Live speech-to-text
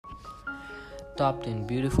Top 10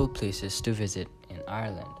 Beautiful Places to Visit in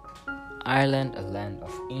Ireland. Ireland, a land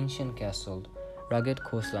of ancient castles, rugged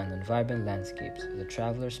coastlines, and vibrant landscapes, is a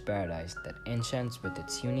traveler's paradise that enchants with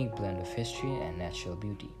its unique blend of history and natural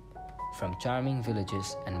beauty. From charming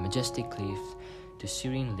villages and majestic cliffs to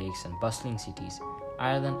serene lakes and bustling cities,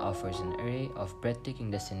 Ireland offers an array of breathtaking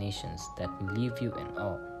destinations that will leave you in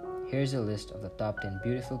awe. Here's a list of the top 10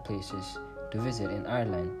 beautiful places to visit in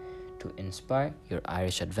Ireland to inspire your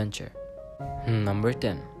Irish adventure. Number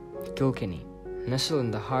 10. Kilkenny. Nestled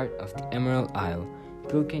in the heart of the Emerald Isle,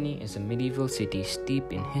 Kilkenny is a medieval city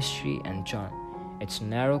steeped in history and charm. Its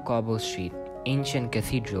narrow cobble street, ancient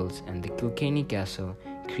cathedrals, and the Kilkenny Castle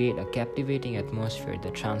create a captivating atmosphere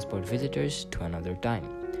that transport visitors to another time.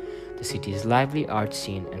 The city's lively art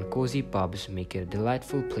scene and cozy pubs make it a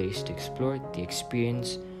delightful place to explore the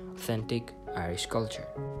experience authentic Irish culture.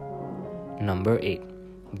 Number 8.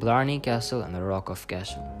 Blarney Castle and the Rock of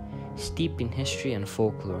Cashel. Steeped in history and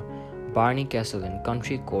folklore, Blarney Castle in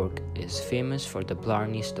County Cork is famous for the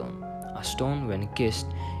Blarney Stone. A stone, when kissed,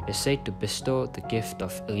 is said to bestow the gift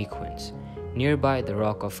of eloquence. Nearby, the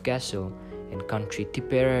Rock of Cashel in County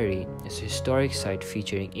Tipperary is a historic site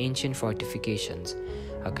featuring ancient fortifications,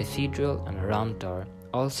 a cathedral, and a round tower,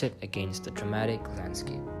 all set against the dramatic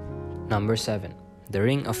landscape. Number 7. The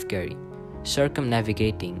Ring of Kerry.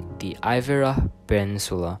 Circumnavigating the Iveragh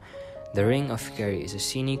Peninsula, the Ring of Kerry is a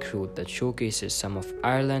scenic route that showcases some of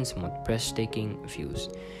Ireland's most breathtaking views.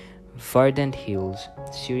 Verdant hills,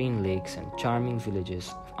 serene lakes, and charming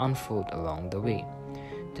villages unfold along the way.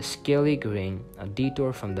 The Skellig Ring, a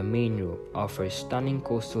detour from the main road, offers stunning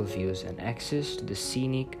coastal views and access to the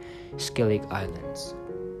scenic Skellig Islands.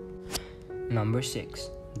 Number 6.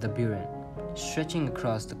 The Burren. Stretching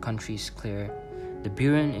across the country's clear, the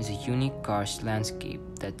Burren is a unique karst landscape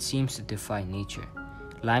that seems to defy nature.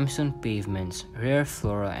 Limestone pavements, rare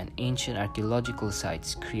flora, and ancient archaeological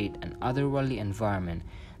sites create an otherworldly environment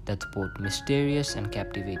that's both mysterious and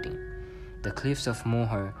captivating. The Cliffs of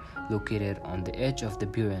Moher, located on the edge of the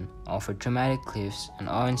Burren, offer dramatic cliffs and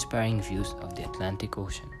awe-inspiring views of the Atlantic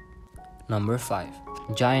Ocean. Number 5.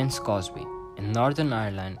 Giant's Causeway. In Northern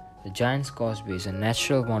Ireland, the Giant's Causeway is a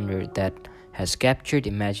natural wonder that has captured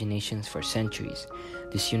imaginations for centuries.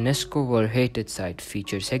 This UNESCO World Heritage Site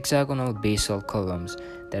features hexagonal basalt columns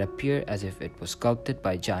that appear as if it was sculpted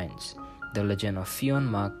by giants. The legend of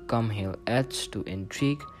Fionn Mac Cumhill adds to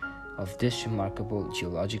intrigue of this remarkable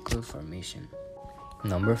geological formation.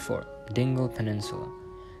 Number 4. Dingle Peninsula.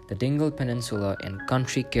 The Dingle Peninsula in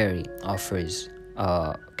County Kerry offers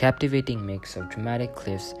a captivating mix of dramatic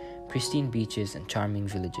cliffs, pristine beaches, and charming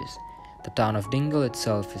villages. The town of Dingle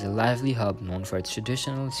itself is a lively hub known for its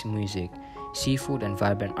traditional music, seafood, and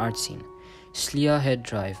vibrant art scene. Slea Head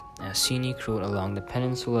Drive, a scenic road along the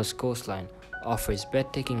peninsula's coastline, offers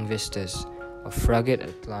breathtaking vistas of rugged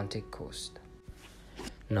Atlantic coast.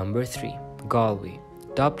 Number 3. Galway.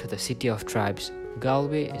 Dubbed the City of Tribes,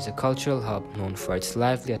 Galway is a cultural hub known for its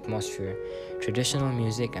lively atmosphere, traditional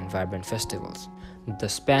music, and vibrant festivals. The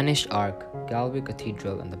Spanish Arch, Galway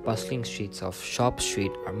Cathedral, and the bustling streets of Shop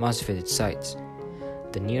Street are must-visit sites.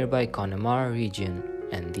 The nearby Connemara region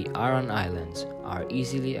and the Aran Islands are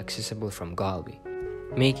easily accessible from Galway,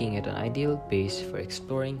 making it an ideal base for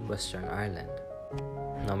exploring Western Ireland.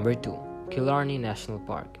 Number 2. Killarney National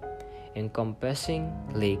Park. Encompassing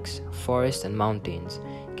lakes, forests, and mountains,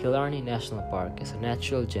 Killarney National Park is a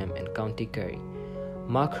natural gem in County Kerry.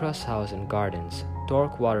 Macross House and Gardens,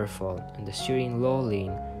 Torque Waterfall, and the serene Low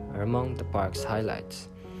Lane are among the park's highlights.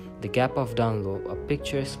 The Gap of Dunlow, a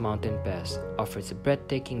picturesque mountain pass, offers a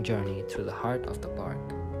breathtaking journey through the heart of the park.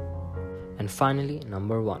 And finally,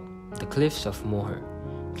 number 1. The Cliffs of Moher.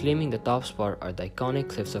 Claiming the top spot are the iconic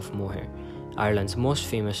Cliffs of Moher, Ireland's most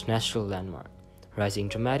famous natural landmark. Rising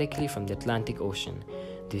dramatically from the Atlantic Ocean,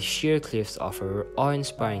 these sheer cliffs offer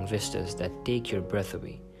awe-inspiring vistas that take your breath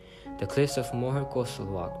away. The Cliffs of Moher Coastal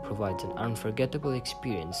Walk provides an unforgettable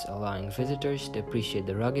experience, allowing visitors to appreciate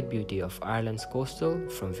the rugged beauty of Ireland's coastal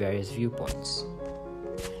from various viewpoints.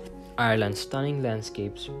 Ireland's stunning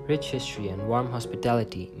landscapes, rich history, and warm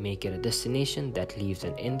hospitality make it a destination that leaves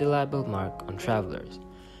an indelible mark on travelers.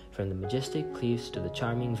 From the majestic cliffs to the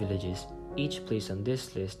charming villages, each place on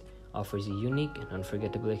this list offers a unique and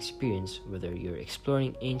unforgettable experience, whether you're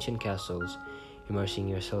exploring ancient castles, immersing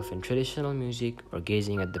yourself in traditional music, or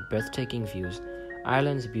gazing at the breathtaking views.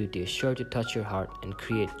 Ireland's beauty is sure to touch your heart and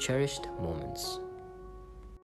create cherished moments.